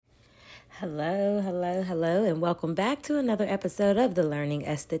Hello, and welcome back to another episode of The Learning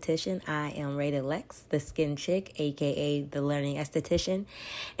Esthetician. I am Rated Lex, the skin chick, aka The Learning Esthetician,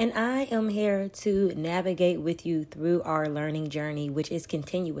 and I am here to navigate with you through our learning journey, which is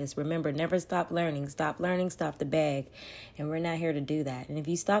continuous. Remember, never stop learning, stop the bag, and we're not here to do that. And if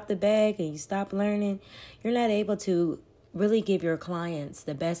you stop the bag and you stop learning, you're not able to really give your clients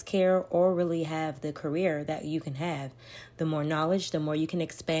the best care or really have the career that you can have. The more knowledge, the more you can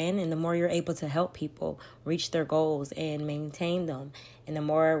expand, and the more you're able to help people reach their goals and maintain them. And the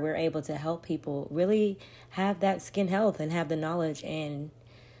more we're able to help people really have that skin health and have the knowledge and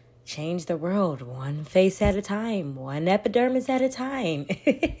change the world one face at a time, one epidermis at a time.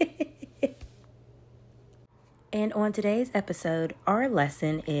 And on today's episode, our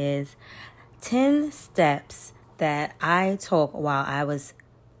lesson is 10 steps that I took while I was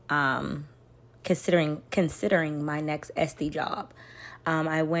considering my next SD job.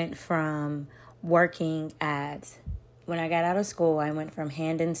 I went from working when I got out of school, I went from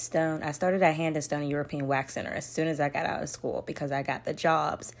Hand and Stone. I started at Hand and Stone European Wax Center as soon as I got out of school because I got the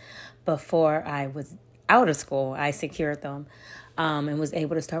jobs before I was out of school. I secured them. And was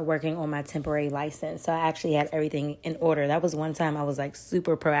able to start working on my temporary license. So I actually had everything in order. That was one time I was like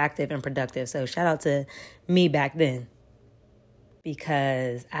super proactive and productive. So shout out to me back then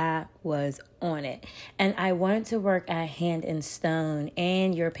because I was on it. And I wanted to work at Hand and Stone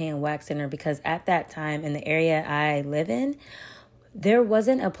and European Wax Center because at that time in the area I live in, there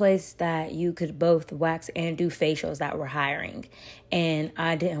wasn't a place that you could both wax and do facials that were hiring. And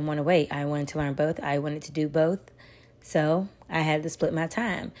I didn't want to wait. I wanted to learn both. I wanted to do both. So I had to split my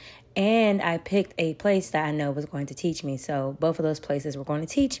time, and I picked a place that I know was going to teach me. So both of those places were going to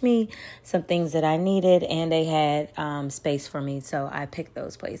teach me some things that I needed, and they had space for me. So I picked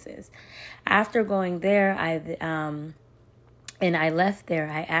those places. After going there, I left there.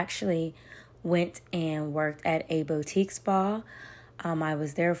 I actually went and worked at a boutique spa. I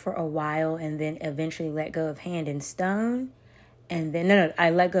was there for a while, and then eventually let go of Hand and Stone, and then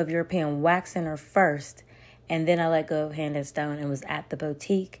I let go of European Wax Center first. And then I let go of Hand and Stone and was at the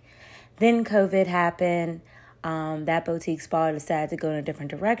boutique. Then COVID happened. That boutique spa decided to go in a different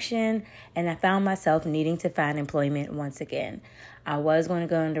direction. And I found myself needing to find employment once again. I was going to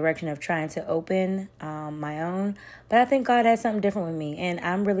go in the direction of trying to open my own. But I think God has something different with me. And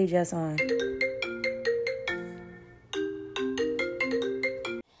I'm really just on.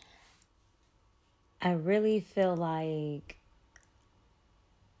 I really feel like.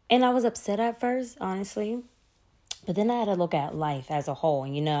 And I was upset at first, honestly. But then I had to look at life as a whole.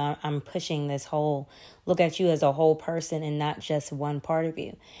 And, I'm pushing this whole look at you as a whole person and not just one part of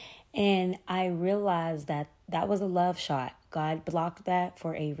you. And I realized that was a love shot. God blocked that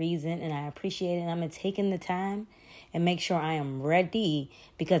for a reason, and I appreciate it. And I'm going to take in the time and make sure I am ready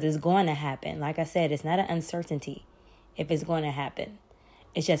because it's going to happen. Like I said, it's not an uncertainty if it's going to happen.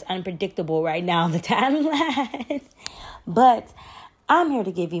 It's just unpredictable right now, the timeline. But I'm here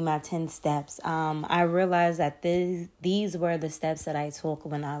to give you my 10 steps. I realized that these were the steps that I took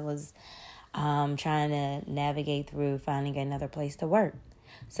when I was trying to navigate through finding another place to work.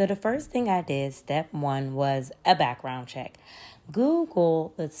 So the first thing I did, step 1, was a background check.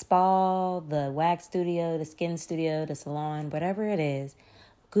 Google the spa, the wax studio, the skin studio, the salon, whatever it is.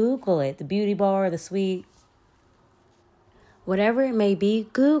 Google it, the beauty bar, the suite, whatever it may be,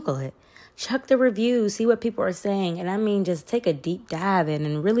 Google it. Check the reviews, see what people are saying. And I mean, just take a deep dive in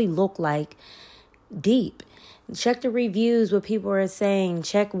and really look like deep. Check the reviews, what people are saying.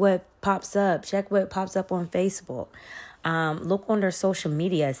 Check what pops up. Check what pops up on Facebook. Look on their social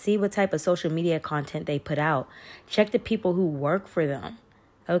media. See what type of social media content they put out. Check the people who work for them.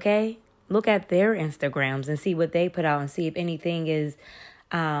 Okay? Look at their Instagrams and see what they put out and see if anything is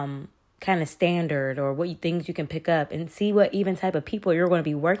kind of standard or things you can pick up and see what even type of people you're going to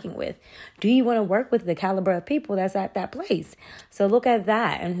be working with. Do you want to work with the caliber of people that's at that place? So look at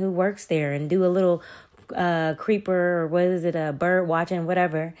that and who works there and do a little creeper or a bird watching,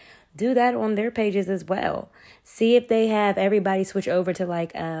 whatever. Do that on their pages as well. See if they have everybody switch over to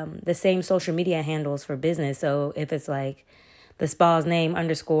the same social media handles for business. So if it's like the spa's name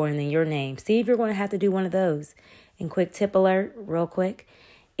 _ and then your name, see if you're going to have to do one of those. And quick tip alert, real quick.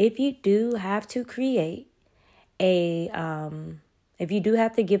 If you do have to create if you do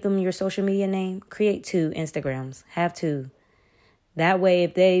have to give them your social media name, create 2 Instagrams. Have 2. That way,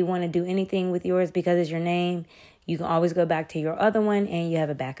 if they want to do anything with yours because it's your name, you can always go back to your other one and you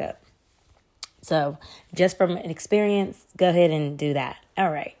have a backup. So just from an experience, go ahead and do that. All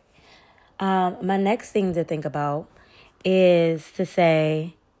right. My next thing to think about is to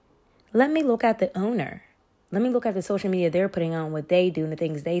say, let me look at the owner. let me look at the social media they're putting on, what they do and the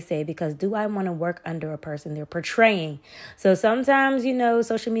things they say, because do I want to work under a person they're portraying? So sometimes,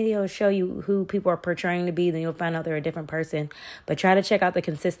 social media will show you who people are portraying to be, then you'll find out they're a different person. But try to check out the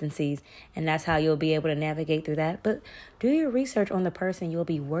consistencies, and that's how you'll be able to navigate through that. But do your research on the person you'll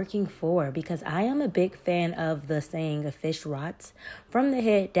be working for, because I am a big fan of the saying, a fish rots from the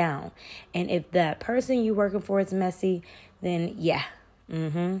head down. And if that person you're working for is messy, then yeah.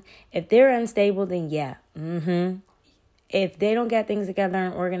 If they're unstable, then yeah. If they don't get things together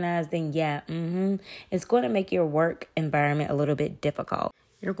and organized, then yeah. It's going to make your work environment a little bit difficult.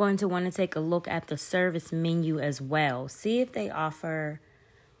 You're going to want to take a look at the service menu as well. See if they offer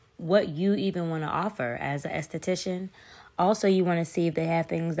what you even want to offer as an esthetician. Also, you want to see if they have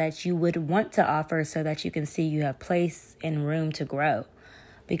things that you would want to offer so that you can see you have place and room to grow.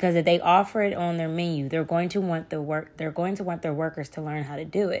 Because if they offer it on their menu, they're going to want their workers to learn how to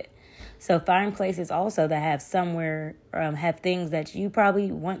do it. So find places also that have things that you probably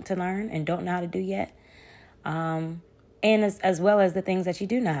want to learn and don't know how to do yet. And as well as the things that you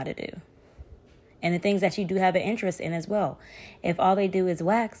do know how to do. And the things that you do have an interest in as well. If all they do is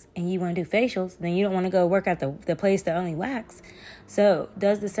wax and you want to do facials, then you don't want to go work at the place that only wax. So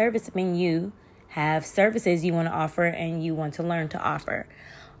does the service menu have services you want to offer and you want to learn to offer?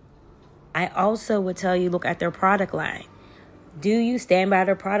 I also would tell you, look at their product line. Do you stand by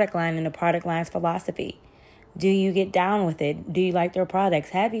their product line and the product line's philosophy? Do you get down with it? Do you like their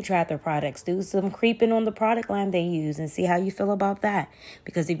products? Have you tried their products? Do some creeping on the product line they use and see how you feel about that.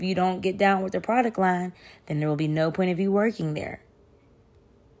 Because if you don't get down with the product line, then there will be no point of you working there.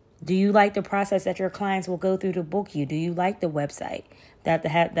 Do you like the process that your clients will go through to book you? Do you like the website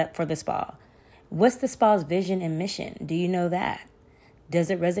that for the spa? What's the spa's vision and mission? Do you know that? Does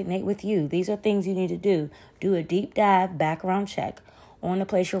it resonate with you? These are things you need to do. Do a deep dive background check on the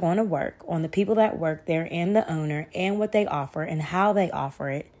place you're going to work, on the people that work there and the owner and what they offer and how they offer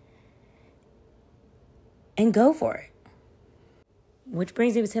it. And go for it. Which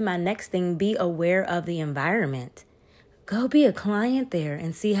brings me to my next thing. Be aware of the environment. Go be a client there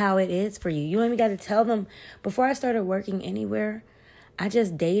and see how it is for you. You don't even got to tell them. Before I started working anywhere, I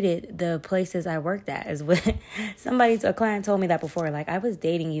just dated the places I worked at. Is what a client told me that before. Like, I was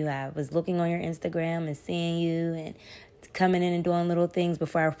dating you. I was looking on your Instagram and seeing you and coming in and doing little things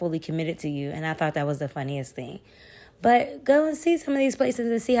before I fully committed to you. And I thought that was the funniest thing. But go and see some of these places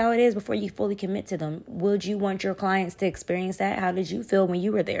and see how it is before you fully commit to them. Would you want your clients to experience that? How did you feel when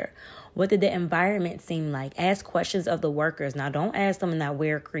you were there? What did the environment seem like? Ask questions of the workers. Now, don't ask them in that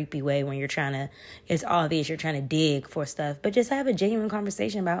weird, creepy way when it's obvious you're trying to dig for stuff. But just have a genuine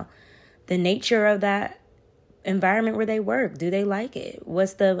conversation about the nature of that environment where they work. Do they like it?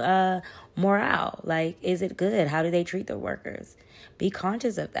 What's the morale? Like, is it good? How do they treat their workers? Be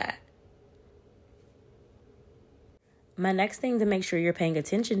conscious of that. My next thing to make sure you're paying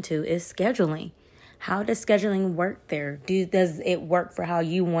attention to is scheduling. How does scheduling work there? Does it work for how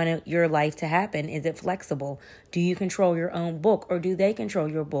you want your life to happen? Is it flexible? Do you control your own book or do they control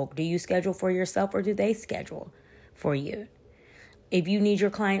your book? Do you schedule for yourself or do they schedule for you? If you need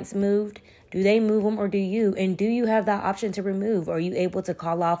your clients moved, do they move them or do you? And do you have that option to remove? Are you able to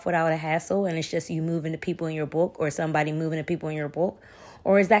call off without a hassle and it's just you moving the people in your book or somebody moving the people in your book?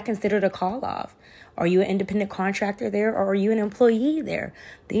 Or is that considered a call off? Are you an independent contractor there or are you an employee there?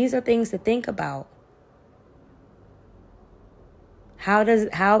 These are things to think about. What is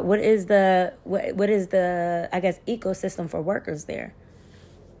the ecosystem for workers there?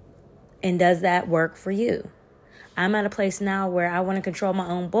 And does that work for you? I'm at a place now where I want to control my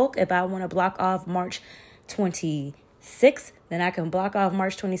own book. If I want to block off March 26th, then I can block off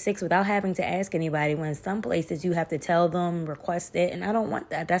March 26th without having to ask anybody. When some places you have to tell them, request it, and I don't want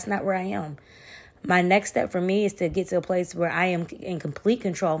that. That's not where I am. My next step for me is to get to a place where I am in complete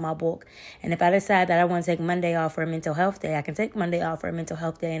control of my book. And if I decide that I want to take Monday off for a mental health day, I can take Monday off for a mental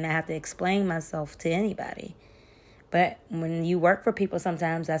health day and I have to explain myself to anybody. But when you work for people,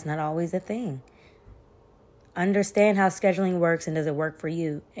 sometimes that's not always a thing. Understand how scheduling works and does it work for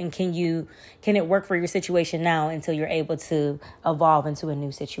you? And can it work for your situation now until you're able to evolve into a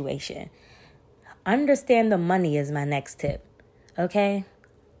new situation? Understand the money is my next tip. Okay?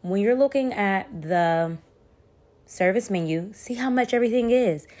 When you're looking at the service menu, see how much everything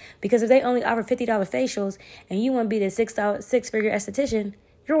is. Because if they only offer $50 facials and you want to be the six-figure esthetician,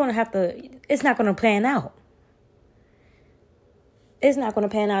 you're going to have to, it's not going to pan out. It's not going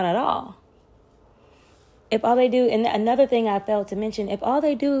to pan out at all. If all they do, and another thing I failed to mention, if all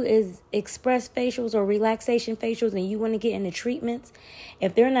they do is express facials or relaxation facials and you want to get into treatments,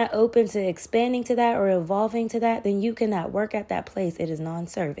 if they're not open to expanding to that or evolving to that, then you cannot work at that place. It is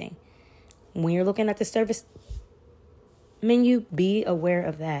non-serving. When you're looking at the service menu, be aware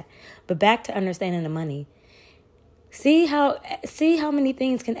of that. But back to understanding the money. See how many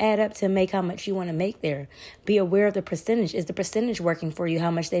things can add up to make how much you want to make there. Be aware of the percentage. Is the percentage working for you?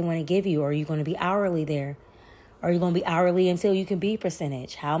 How much they want to give you? Or are you going to be hourly there? Are you going to be hourly until you can be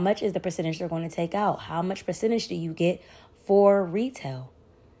percentage? How much is the percentage they're going to take out? How much percentage do you get for retail?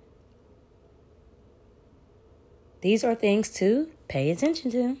 These are things to pay attention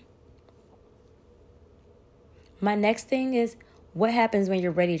to. My next thing is, what happens when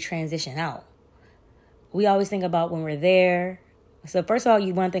you're ready to transition out? We always think about when we're there. So first of all,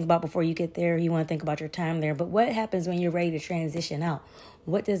 you want to think about before you get there. You want to think about your time there. But what happens when you're ready to transition out?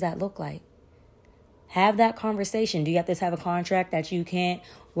 What does that look like? Have that conversation. Do you have to have a contract that you can't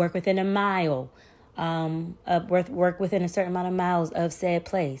work within a mile, work within a certain amount of miles of said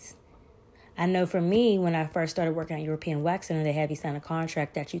place? I know for me, when I first started working at European Wax Center, they had you sign a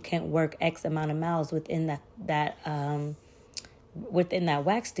contract that you can't work X amount of miles within within that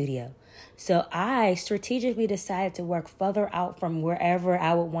wax studio. So I strategically decided to work further out from wherever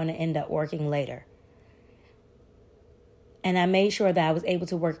I would want to end up working later. And I made sure that I was able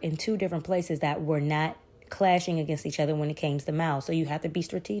to work in 2 different places that were not clashing against each other when it came to the miles. So you have to be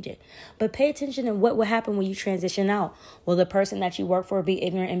strategic. But pay attention to what will happen when you transition out. Will the person that you work for be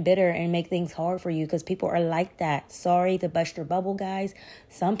ignorant and bitter and make things hard for you? Because people are like that. Sorry to bust your bubble, guys.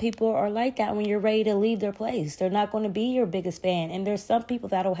 Some people are like that when you're ready to leave their place. They're not going to be your biggest fan. And there's some people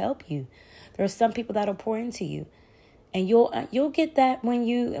that'll help you. There's some people that'll pour into you. And you'll get that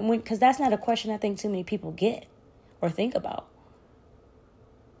because that's not a question I think too many people get or think about.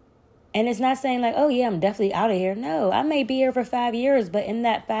 And it's not saying like, oh yeah, I'm definitely out of here. No, I may be here for 5 years, but in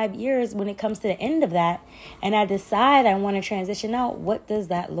that 5 years, when it comes to the end of that, and I decide I want to transition out, what does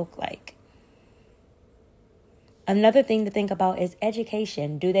that look like? Another thing to think about is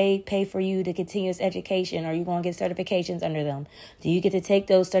education. Do they pay for you to continuous education? Are you going to get certifications under them? Do you get to take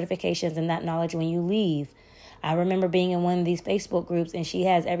those certifications and that knowledge when you leave? I remember being in one of these Facebook groups, and she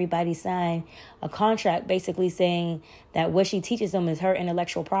has everybody sign a contract basically saying that what she teaches them is her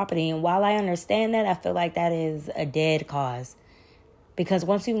intellectual property. And while I understand that, I feel like that is a dead cause. Because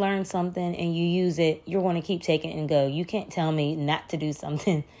once you learn something and you use it, you're going to keep taking it and go. You can't tell me not to do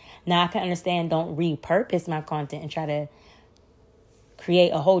something. Now I can understand, don't repurpose my content and try to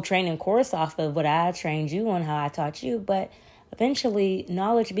create a whole training course off of what I trained you on, how I taught you. But eventually,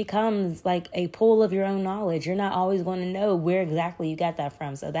 knowledge becomes like a pool of your own knowledge. You're not always going to know where exactly you got that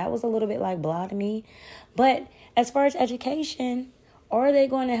from. So that was a little bit like blah to me. But as far as education, are they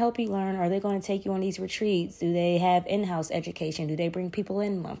going to help you learn? Are they going to take you on these retreats? Do they have in-house education? Do they bring people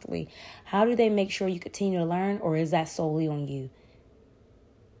in monthly? How do they make sure you continue to learn, or is that solely on you?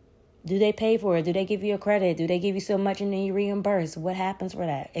 Do they pay for it? Do they give you a credit? Do they give you so much and then you reimburse? What happens for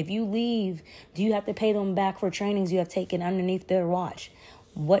that? If you leave, do you have to pay them back for trainings you have taken underneath their watch?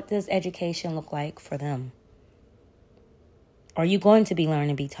 What does education look like for them? Are you going to be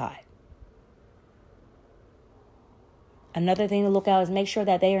learned and be taught? Another thing to look out is make sure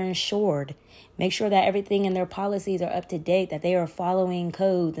that they are insured. Make sure that everything in their policies are up to date, that they are following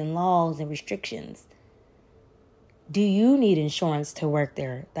codes and laws and restrictions. Do you need insurance to work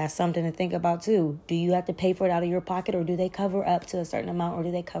there? That's something to think about too. Do you have to pay for it out of your pocket, or do they cover up to a certain amount, or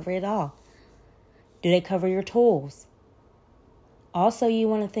do they cover it all? Do they cover your tools? Also, you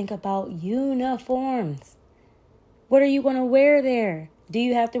want to think about uniforms. What are you going to wear there? Do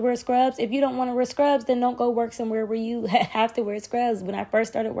you have to wear scrubs? If you don't want to wear scrubs, then don't go work somewhere where you have to wear scrubs. When I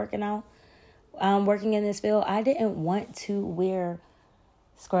first started working in this field, I didn't want to wear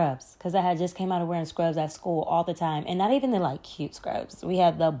scrubs because I had just came out of wearing scrubs at school all the time, and not even the like cute scrubs. We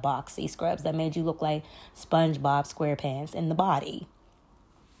had the boxy scrubs that made you look like SpongeBob SquarePants in the body.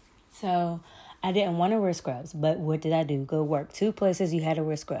 So I didn't want to wear scrubs, but what did I do? Go work 2 places you had to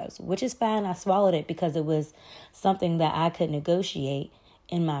wear scrubs, which is fine. I swallowed it because it was something that I could negotiate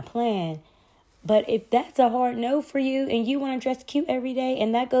in my plan. But if that's a hard no for you and you want to dress cute every day,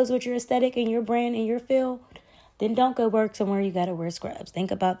 and that goes with your aesthetic and your brand and your field, then don't go work somewhere you got to wear scrubs. Think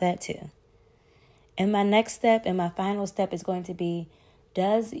about that too. And my next step and my final step is going to be,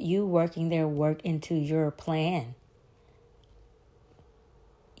 does you working there work into your plan?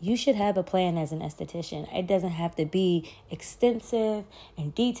 You should have a plan as an esthetician. It doesn't have to be extensive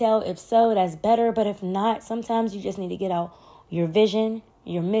and detailed. If so, that's better. But if not, sometimes you just need to get out your vision,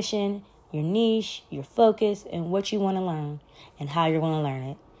 your mission, your niche, your focus, and what you want to learn and how you're going to learn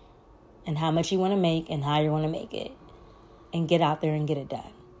it, and how much you want to make and how you want to make it, and get out there and get it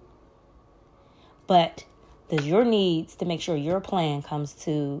done. But does your needs to make sure your plan comes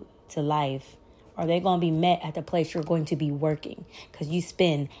to life, are they going to be met at the place you're going to be working? Because you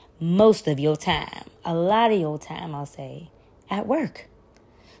spend most of your time, a lot of your time, I'll say, at work.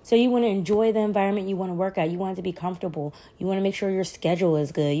 So you want to enjoy the environment you want to work at. You want it to be comfortable. You want to make sure your schedule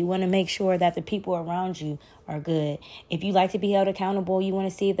is good. You want to make sure that the people around you are good. If you like to be held accountable, you want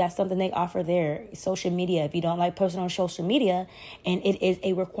to see if that's something they offer there. Social media. If you don't like posting on social media and it is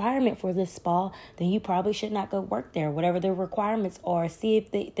a requirement for this spa, then you probably should not go work there. Whatever the requirements are, see if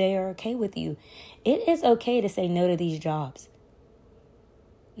they are okay with you. It is okay to say no to these jobs.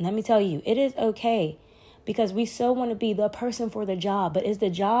 Let me tell you, it is okay. Because we so want to be the person for the job. But is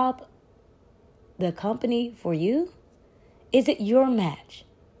the job the company for you? Is it your match?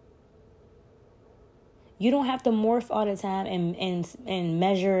 You don't have to morph all the time and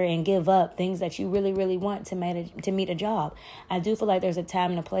measure and give up things that you really, really want to meet a job. I do feel like there's a time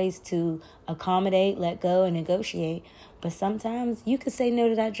and a place to accommodate, let go, and negotiate. But sometimes you could say no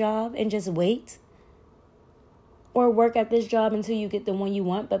to that job and just wait. Or work at this job until you get the one you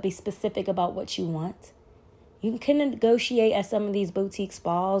want, but be specific about what you want. You can negotiate at some of these boutique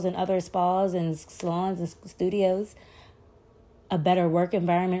spas and other spas and salons and studios a better work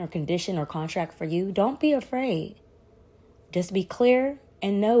environment or condition or contract for you. Don't be afraid. Just be clear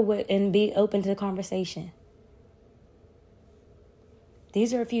and know what and be open to the conversation.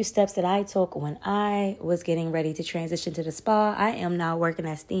 These are a few steps that I took when I was getting ready to transition to the spa. I am now working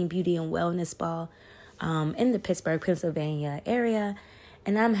at Steam Beauty and Wellness Spa in the Pittsburgh, Pennsylvania area,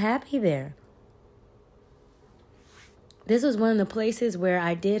 and I'm happy there. This was one of the places where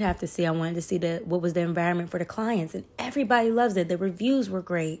I did have to see, I wanted to see what was the environment for the clients, and everybody loves it. The reviews were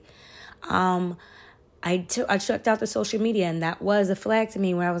great. I checked out the social media, and that was a flag to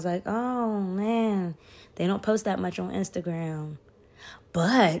me where I was like, oh man, they don't post that much on Instagram.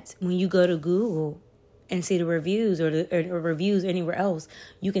 But when you go to Google and see the reviews or reviews anywhere else,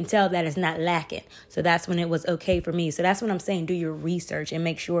 you can tell that it's not lacking. So that's when it was okay for me. So that's what I'm saying. Do your research and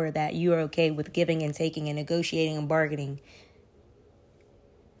make sure that you're okay with giving and taking and negotiating and bargaining.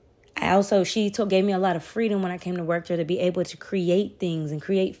 She gave me a lot of freedom when I came to work there to be able to create things and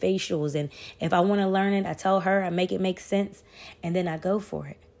create facials. And if I want to learn it, I tell her, I make it make sense, and then I go for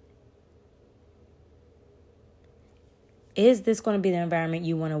it. Is this going to be the environment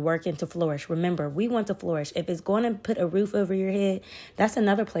you want to work in to flourish? Remember, we want to flourish. If it's going to put a roof over your head, that's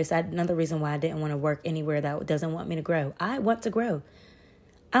another another reason why I didn't want to work anywhere that doesn't want me to grow. I want to grow.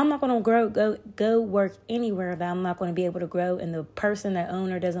 I'm not going to go work anywhere that I'm not going to be able to grow, and the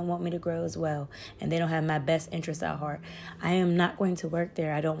owner doesn't want me to grow as well, and they don't have my best interests at heart. I am not going to work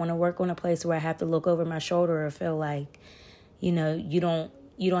there. I don't want to work on a place where I have to look over my shoulder or feel like, you don't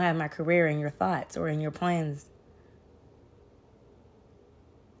have my career in your thoughts or in your plans.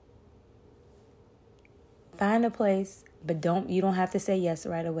 Find a place, but you don't have to say yes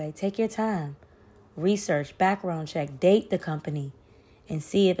right away. Take your time. Research, background check, date the company, and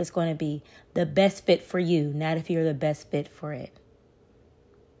see if it's going to be the best fit for you, not if you're the best fit for it.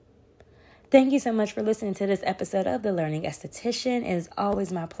 Thank you so much for listening to this episode of The Learning Esthetician. It is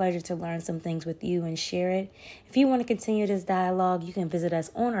always my pleasure to learn some things with you and share it. If you want to continue this dialogue, you can visit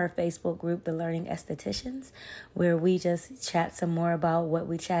us on our Facebook group, The Learning Estheticians, where we just chat some more about what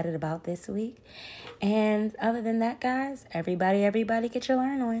we chatted about this week. And other than that, guys, everybody get your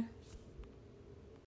learn on.